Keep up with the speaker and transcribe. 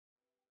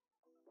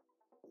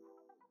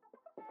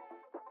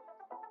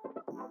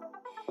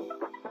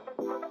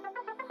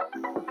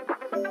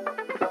Welcome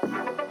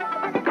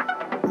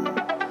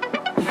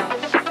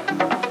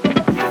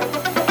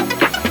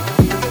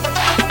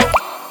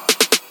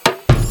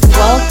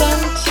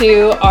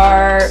to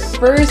our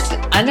first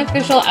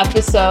unofficial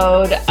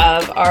episode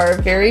of our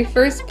very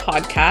first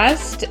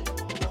podcast.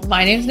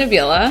 My name's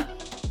Nabila.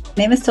 My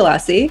name is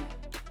Tulasi.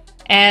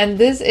 And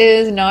this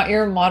is Not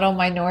Your Model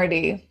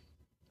Minority.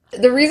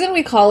 The reason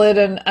we call it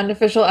an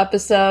unofficial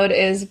episode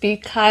is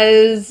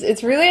because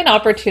it's really an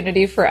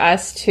opportunity for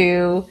us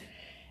to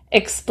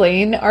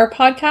explain our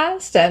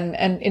podcast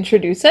and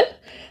introduce it.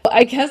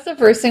 I guess the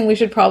first thing we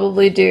should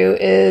probably do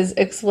is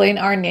explain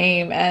our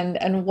name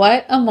and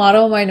what a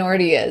model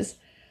minority is.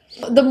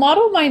 The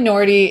model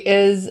minority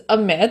is a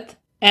myth,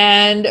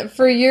 and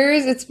for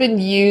years it's been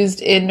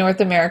used in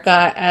North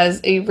America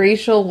as a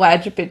racial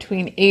wedge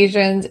between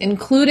Asians,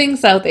 including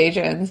South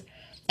Asians,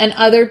 and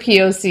other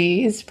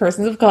POCs,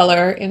 persons of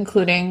color,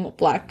 including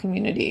Black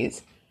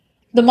communities.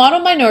 The model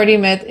minority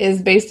myth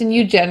is based in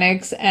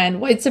eugenics and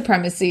white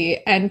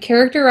supremacy and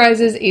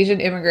characterizes Asian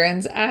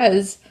immigrants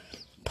as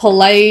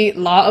polite,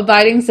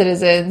 law-abiding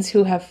citizens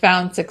who have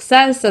found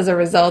success as a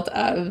result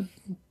of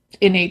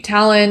innate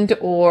talent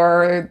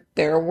or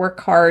their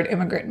work-hard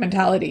immigrant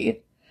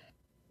mentality.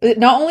 It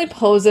not only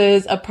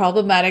poses a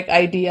problematic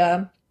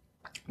idea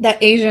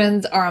that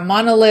Asians are a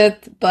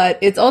monolith, but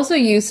it's also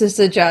used to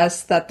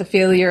suggest that the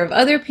failure of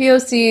other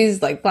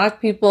POCs, like Black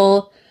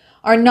people,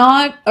 are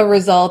not a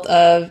result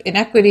of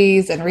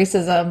inequities and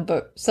racism,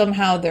 but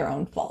somehow their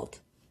own fault.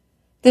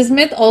 This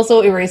myth also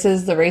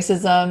erases the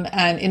racism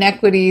and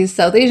inequities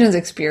South Asians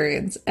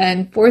experience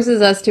and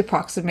forces us to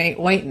approximate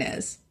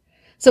whiteness.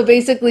 So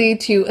basically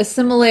to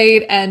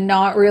assimilate and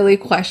not really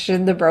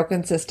question the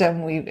broken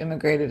system we've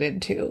immigrated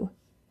into.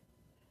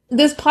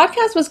 This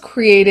podcast was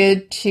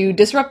created to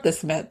disrupt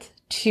this myth,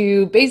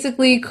 to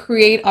basically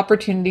create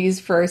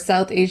opportunities for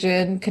South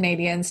Asian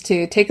Canadians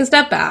to take a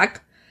step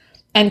back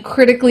and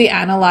critically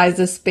analyze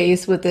the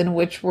space within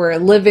which we're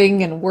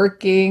living and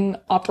working,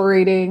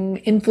 operating,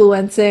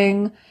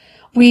 influencing.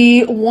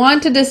 We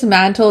want to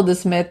dismantle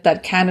this myth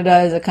that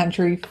Canada is a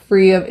country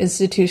free of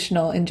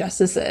institutional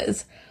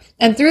injustices.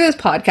 And through this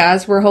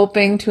podcast, we're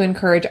hoping to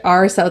encourage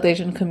our South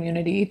Asian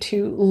community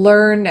to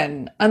learn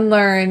and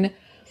unlearn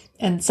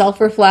and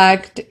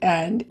self-reflect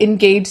and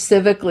engage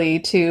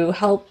civically to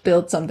help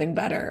build something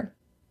better.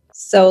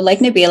 So like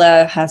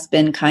Nabila has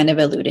been kind of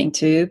alluding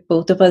to,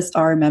 both of us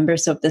are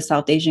members of the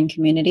South Asian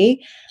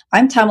community.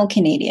 I'm Tamil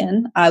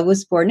Canadian. I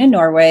was born in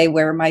Norway,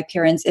 where my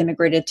parents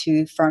immigrated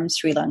to from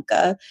Sri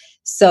Lanka.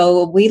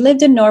 So we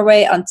lived in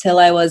Norway until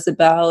I was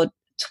about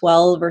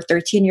 12 or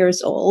 13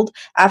 years old,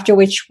 after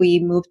which we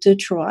moved to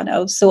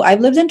Toronto. So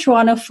I've lived in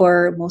Toronto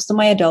for most of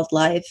my adult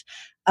life.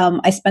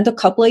 I spent a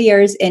couple of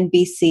years in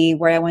BC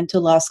where I went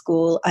to law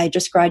school. I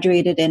just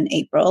graduated in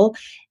April.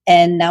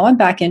 And now I'm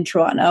back in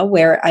Toronto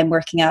where I'm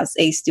working as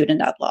a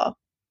student at law.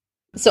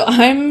 So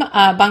I'm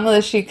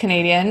Bangladeshi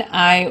Canadian.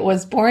 I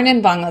was born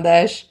in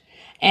Bangladesh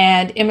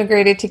and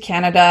immigrated to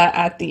Canada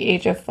at the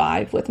age of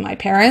 5 with my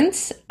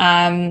parents.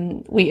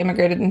 We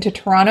immigrated into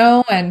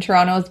Toronto, and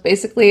Toronto is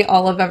basically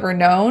all I've ever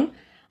known.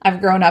 I've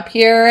grown up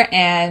here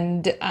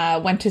and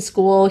went to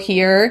school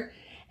here.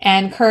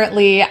 And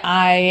currently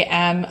I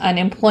am an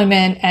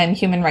employment and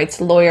human rights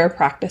lawyer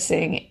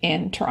practicing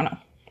in Toronto.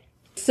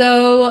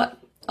 So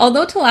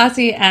although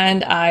Tulasi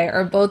and I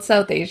are both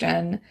South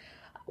Asian,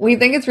 we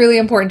think it's really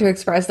important to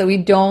express that we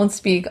don't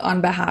speak on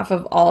behalf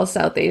of all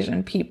South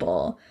Asian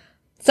people.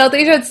 South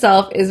Asia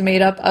itself is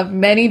made up of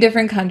many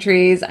different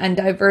countries and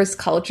diverse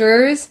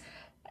cultures.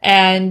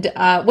 And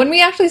when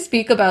we actually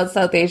speak about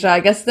South Asia, I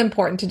guess it's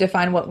important to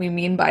define what we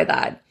mean by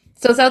that.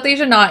 So South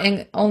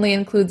Asia only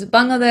includes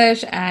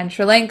Bangladesh and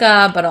Sri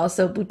Lanka, but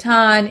also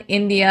Bhutan,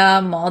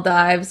 India,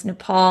 Maldives,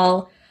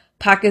 Nepal,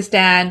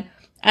 Pakistan,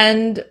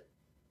 and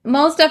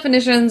most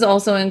definitions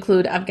also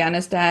include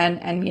Afghanistan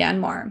and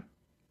Myanmar.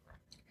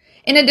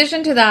 In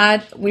addition to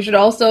that, we should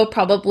also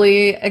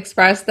probably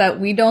express that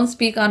we don't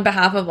speak on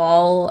behalf of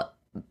all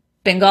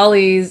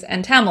Bengalis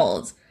and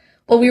Tamils.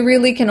 What we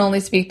really can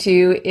only speak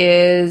to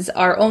is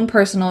our own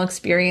personal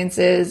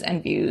experiences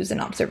and views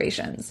and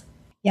observations.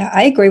 Yeah,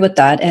 I agree with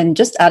that. And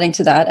just adding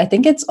to that, I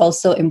think it's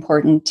also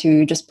important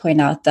to just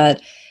point out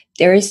that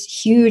there is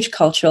huge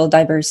cultural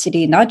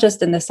diversity, not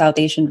just in the South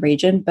Asian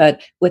region, but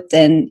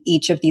within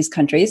each of these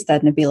countries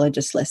that Nabila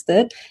just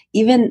listed.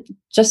 Even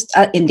just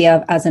at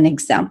India as an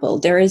example,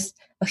 there is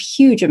a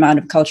huge amount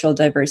of cultural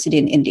diversity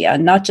in India,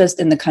 not just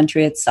in the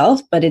country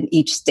itself, but in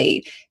each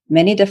state.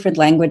 Many different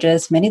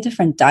languages, many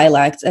different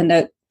dialects,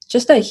 and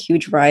just a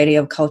huge variety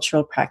of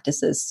cultural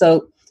practices.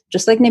 So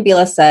just like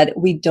Nabila said,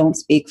 we don't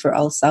speak for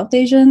all South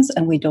Asians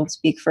and we don't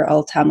speak for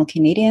all Tamil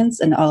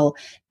Canadians and all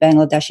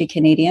Bangladeshi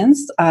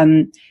Canadians.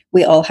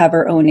 We all have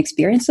our own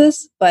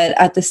experiences, but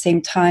at the same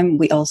time,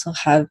 we also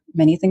have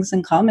many things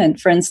in common.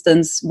 For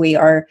instance, we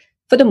are,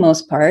 for the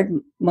most part,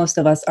 most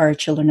of us are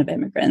children of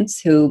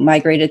immigrants who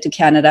migrated to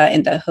Canada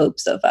in the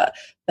hopes of a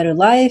better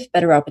life,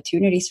 better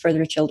opportunities for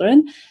their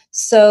children.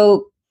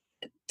 So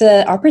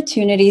the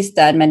opportunities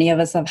that many of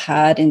us have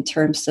had in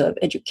terms of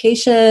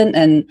education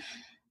and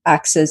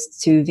access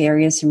to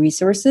various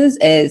resources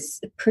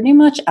is pretty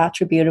much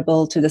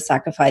attributable to the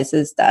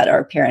sacrifices that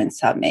our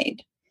parents have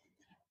made.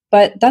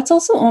 But that's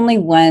also only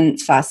one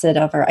facet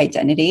of our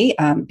identity,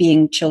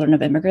 being children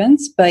of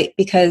immigrants, but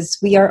because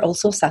we are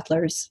also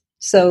settlers.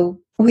 So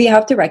we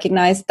have to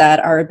recognize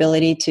that our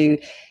ability to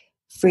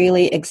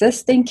freely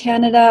exist in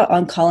Canada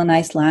on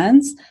colonized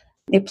lands,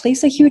 it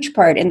plays a huge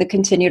part in the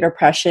continued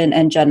oppression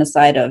and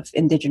genocide of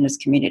Indigenous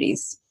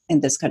communities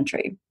in this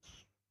country.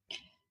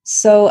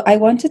 So I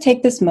want to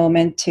take this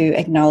moment to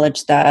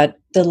acknowledge that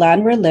the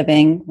land we're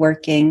living,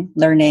 working,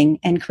 learning,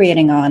 and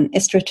creating on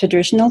is the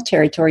traditional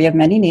territory of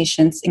many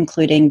nations,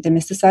 including the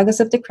Mississaugas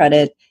of the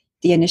Credit,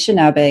 the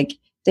Anishinaabeg,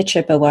 the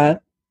Chippewa,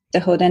 the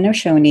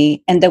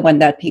Haudenosaunee, and the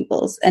Wendat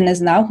peoples, and is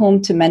now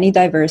home to many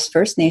diverse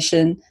First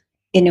Nation,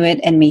 Inuit,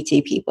 and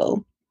Métis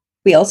people.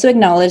 We also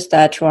acknowledge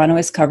that Toronto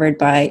is covered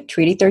by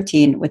Treaty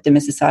 13 with the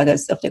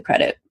Mississaugas of the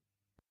Credit.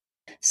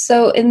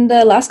 So in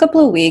the last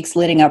couple of weeks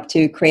leading up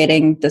to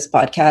creating this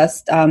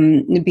podcast,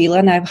 Nabila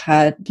and I have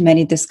had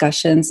many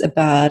discussions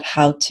about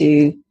how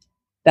to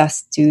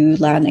best do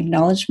land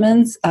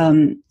acknowledgements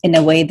in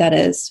a way that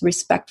is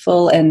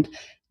respectful and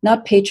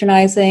not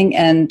patronizing,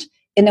 and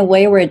in a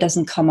way where it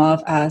doesn't come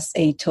off as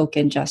a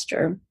token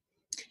gesture.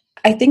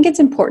 I think it's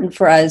important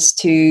for us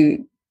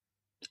to,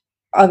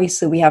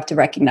 obviously, we have to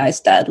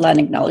recognize that land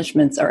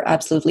acknowledgements are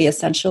absolutely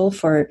essential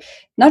for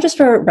not just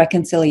for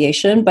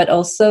reconciliation, but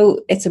also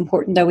it's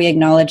important that we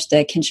acknowledge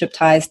the kinship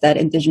ties that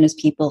Indigenous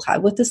people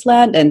have with this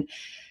land, and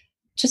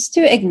just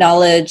to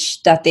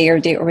acknowledge that they are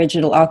the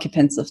original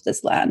occupants of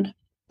this land.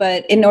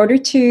 But in order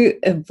to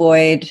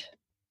avoid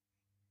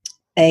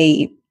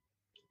a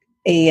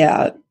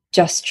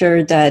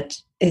gesture that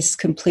is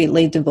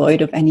completely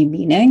devoid of any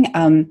meaning,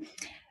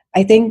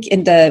 I think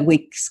in the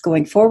weeks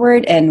going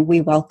forward, and we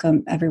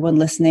welcome everyone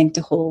listening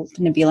to hold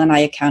Nabila and I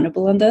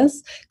accountable on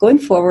this, going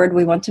forward,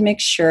 we want to make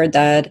sure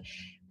that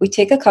we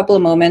take a couple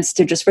of moments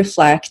to just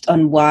reflect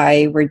on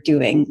why we're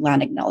doing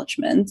land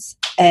acknowledgements,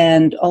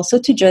 and also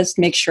to just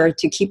make sure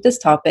to keep this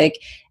topic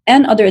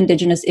and other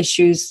Indigenous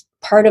issues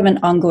part of an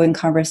ongoing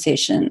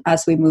conversation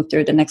as we move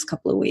through the next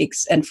couple of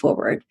weeks and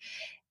forward.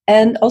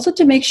 And also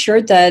to make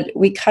sure that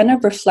we kind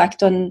of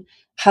reflect on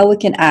how we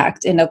can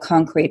act in a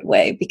concrete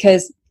way,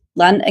 because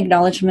land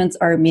acknowledgements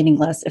are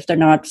meaningless if they're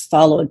not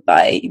followed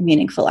by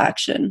meaningful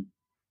action.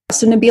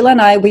 So Nabila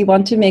and I, we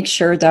want to make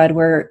sure that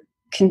we're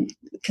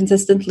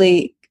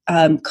consistently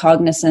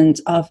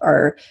cognizant of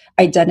our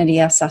identity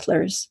as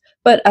settlers.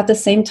 But at the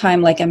same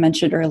time, like I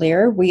mentioned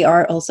earlier, we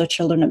are also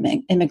children of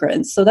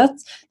immigrants. So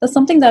that's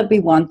something that we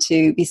want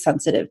to be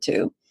sensitive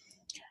to.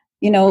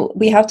 You know,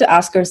 we have to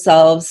ask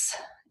ourselves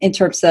in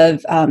terms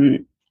of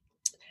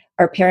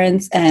our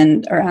parents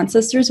and our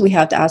ancestors, we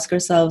have to ask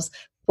ourselves,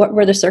 what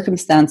were the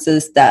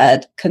circumstances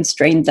that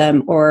constrained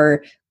them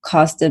or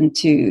caused them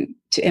to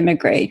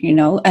immigrate, you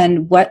know,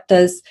 and what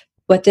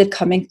did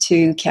coming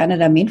to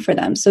Canada mean for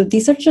them? So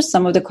these are just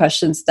some of the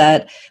questions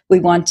that we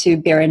want to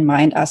bear in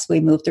mind as we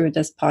move through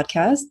this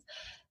podcast.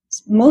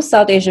 Most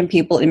South Asian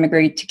people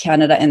immigrate to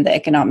Canada in the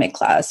economic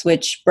class,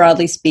 which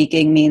broadly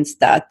speaking means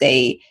that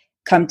they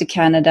come to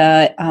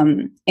Canada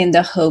in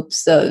the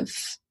hopes of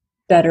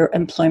better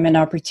employment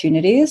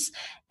opportunities.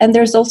 And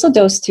there's also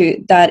those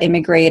that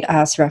immigrate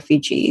as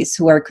refugees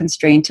who are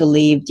constrained to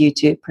leave due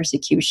to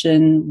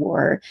persecution,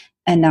 war,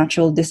 and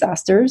natural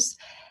disasters.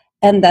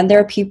 And then there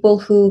are people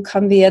who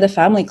come via the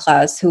family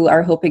class who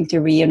are hoping to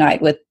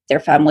reunite with their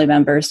family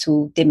members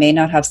who they may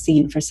not have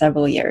seen for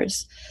several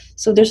years.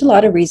 So there's a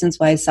lot of reasons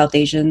why South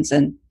Asians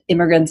and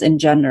immigrants in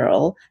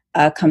general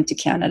come to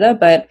Canada.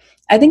 But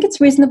I think it's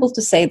reasonable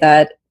to say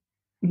that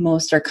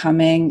most are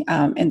coming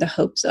in the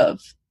hopes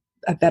of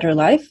a better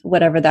life,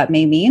 whatever that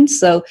may mean.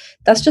 So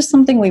that's just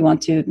something we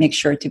want to make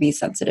sure to be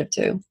sensitive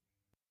to.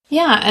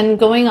 Yeah, and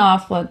going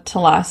off what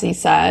Talasi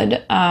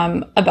said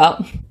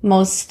about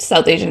most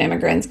South Asian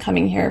immigrants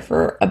coming here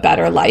for a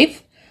better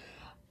life,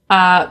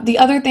 the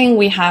other thing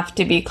we have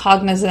to be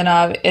cognizant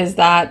of is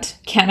that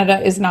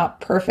Canada is not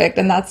perfect,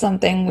 and that's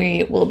something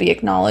we will be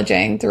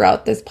acknowledging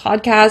throughout this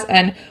podcast,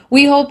 and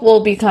we hope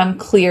will become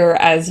clear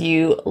as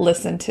you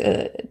listen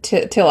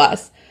to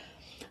us.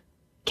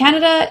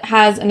 Canada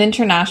has an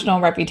international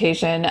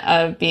reputation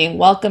of being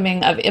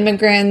welcoming of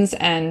immigrants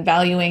and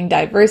valuing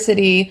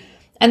diversity,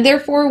 and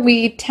therefore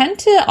we tend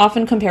to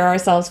often compare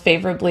ourselves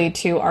favorably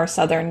to our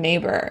southern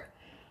neighbor.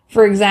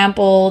 For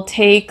example,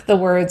 take the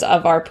words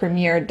of our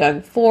Premier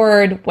Doug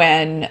Ford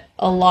when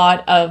a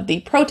lot of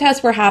the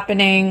protests were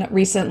happening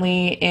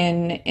recently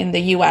in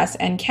the US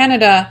and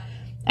Canada,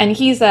 and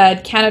he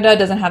said Canada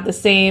doesn't have the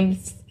same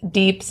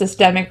deep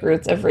systemic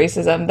roots of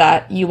racism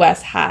that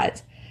US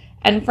has.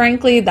 And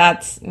frankly,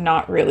 that's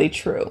not really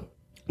true.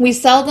 We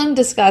seldom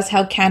discuss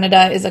how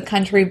Canada is a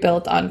country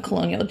built on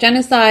colonial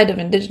genocide of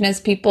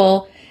Indigenous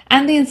people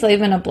and the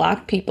enslavement of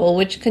Black people,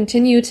 which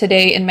continue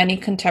today in many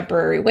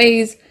contemporary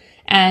ways,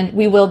 and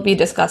we will be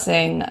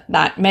discussing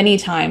that many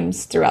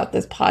times throughout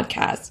this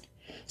podcast.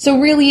 So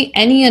really,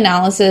 any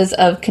analysis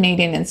of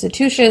Canadian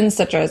institutions,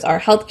 such as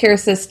our healthcare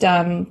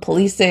system,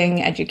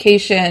 policing,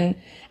 education,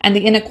 and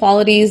the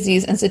inequalities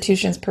these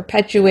institutions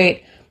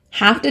perpetuate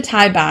have to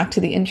tie back to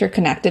the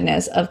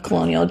interconnectedness of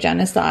colonial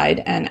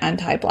genocide and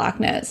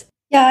anti-Blackness.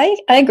 Yeah,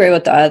 I agree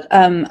with that.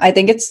 I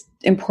think it's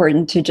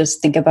important to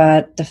just think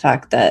about the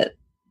fact that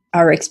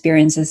our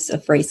experiences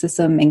of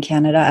racism in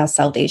Canada as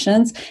South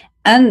Asians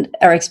and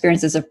our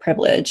experiences of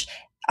privilege,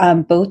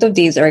 both of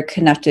these are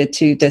connected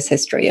to this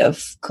history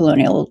of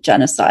colonial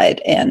genocide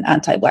and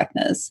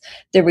anti-Blackness.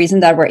 The reason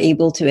that we're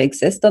able to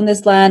exist on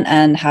this land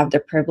and have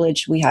the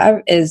privilege we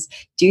have is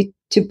due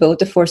to both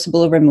the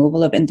forcible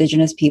removal of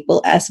Indigenous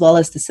people as well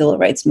as the civil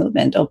rights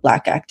movement of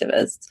Black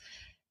activists.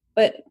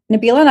 But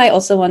Nabila and I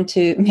also want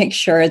to make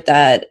sure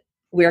that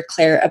we're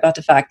clear about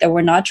the fact that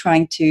we're not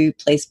trying to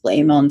place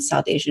blame on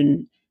South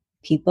Asian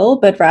people,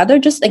 but rather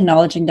just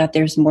acknowledging that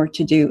there's more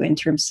to do in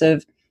terms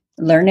of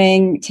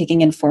learning,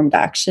 taking informed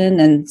action,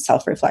 and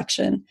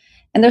self-reflection.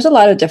 And there's a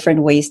lot of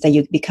different ways that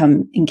you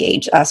become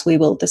engaged, as we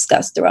will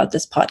discuss throughout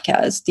this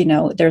podcast. You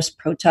know, there's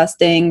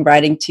protesting,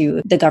 writing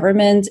to the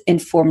government,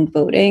 informed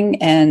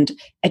voting, and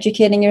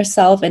educating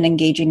yourself and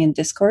engaging in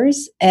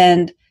discourse.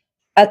 And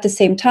at the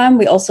same time,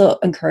 we also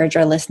encourage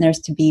our listeners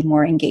to be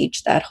more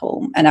engaged at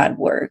home and at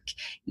work.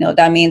 You know,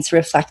 that means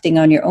reflecting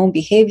on your own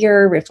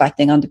behavior,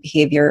 reflecting on the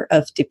behavior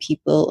of the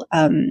people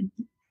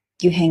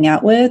you hang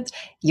out with,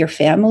 your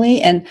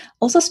family, and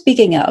also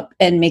speaking up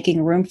and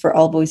making room for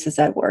all voices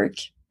at work.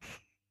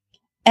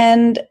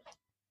 And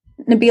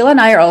Nabila and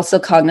I are also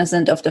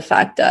cognizant of the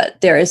fact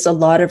that there is a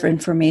lot of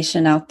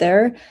information out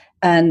there,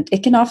 and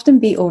it can often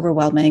be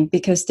overwhelming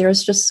because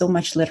there's just so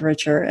much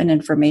literature and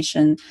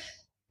information,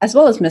 as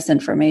well as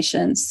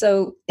misinformation.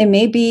 So it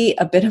may be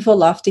a bit of a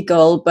lofty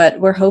goal, but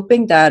we're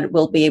hoping that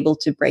we'll be able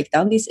to break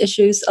down these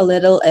issues a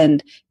little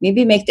and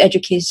maybe make the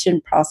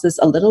education process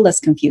a little less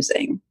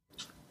confusing.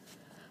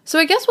 So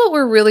I guess what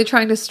we're really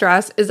trying to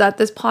stress is that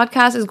this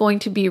podcast is going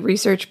to be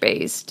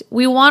research-based.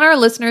 We want our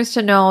listeners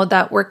to know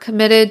that we're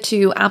committed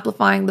to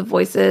amplifying the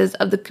voices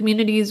of the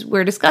communities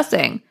we're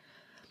discussing.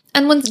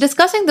 And when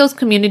discussing those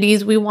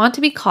communities, we want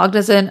to be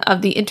cognizant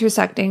of the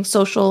intersecting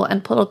social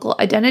and political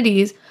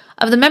identities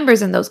of the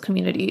members in those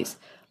communities.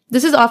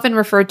 This is often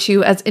referred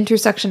to as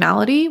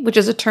intersectionality, which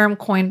is a term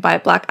coined by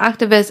Black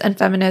activist and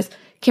feminist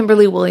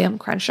Kimberly William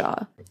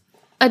Crenshaw.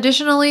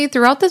 Additionally,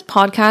 throughout this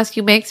podcast,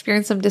 you may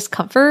experience some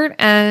discomfort,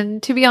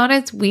 and to be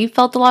honest, we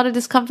felt a lot of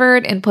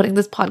discomfort in putting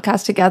this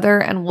podcast together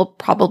and will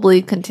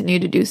probably continue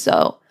to do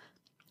so.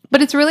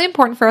 But it's really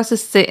important for us to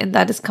sit in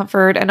that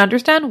discomfort and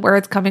understand where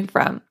it's coming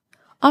from.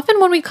 Often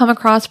when we come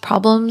across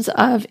problems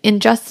of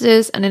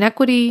injustice and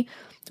inequity,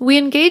 we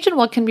engage in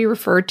what can be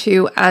referred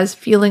to as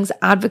feelings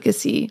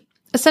advocacy.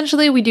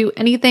 Essentially, we do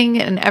anything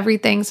and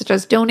everything, such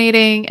as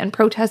donating and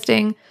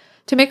protesting,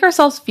 to make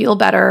ourselves feel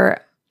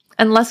better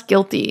and less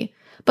guilty.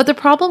 But the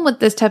problem with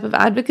this type of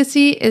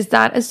advocacy is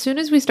that as soon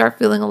as we start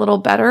feeling a little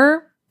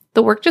better,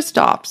 the work just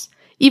stops,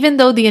 even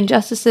though the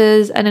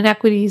injustices and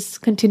inequities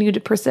continue to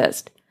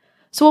persist.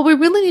 So what we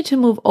really need to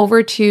move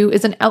over to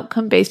is an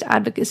outcome-based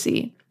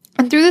advocacy.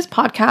 And through this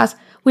podcast,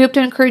 we hope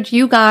to encourage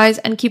you guys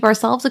and keep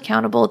ourselves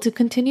accountable to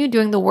continue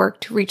doing the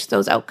work to reach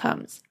those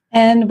outcomes.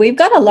 And we've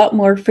got a lot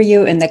more for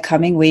you in the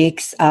coming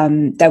weeks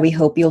that we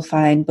hope you'll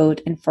find both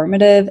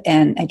informative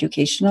and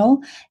educational,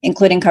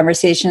 including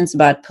conversations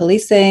about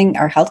policing,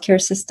 our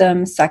healthcare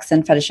system, sex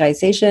and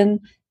fetishization,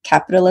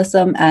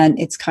 capitalism and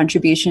its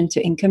contribution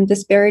to income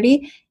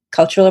disparity,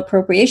 cultural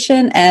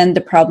appropriation, and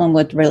the problem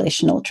with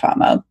relational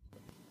trauma.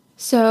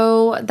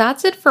 So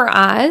that's it for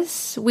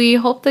us. We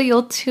hope that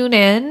you'll tune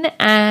in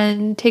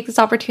and take this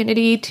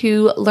opportunity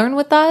to learn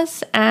with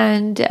us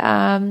and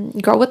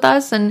grow with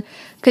us and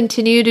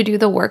continue to do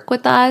the work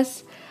with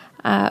us.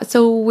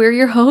 So we're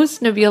your hosts,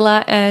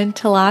 Nabila and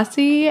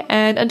Talasi.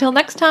 And until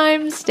next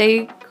time,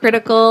 stay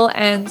critical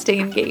and stay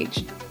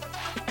engaged.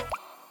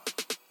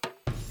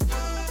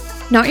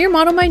 Not Your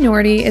Model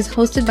Minority is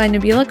hosted by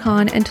Nabila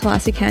Khan and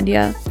Talasi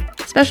Kandia.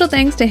 Special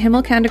thanks to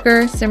Himal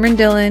Kandekar, Simran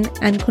Dhillon,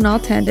 and Kunal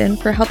Tandon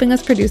for helping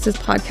us produce this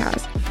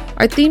podcast.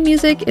 Our theme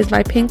music is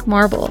by Pink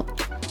Marble.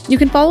 You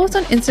can follow us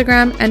on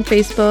Instagram and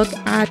Facebook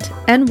at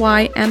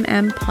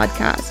NYMM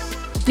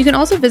Podcast. You can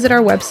also visit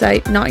our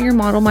website,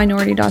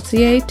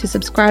 notyourmodelminority.ca, to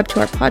subscribe to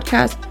our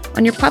podcast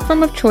on your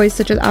platform of choice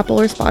such as Apple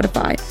or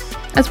Spotify,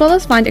 as well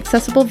as find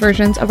accessible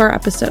versions of our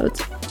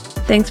episodes.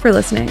 Thanks for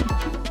listening.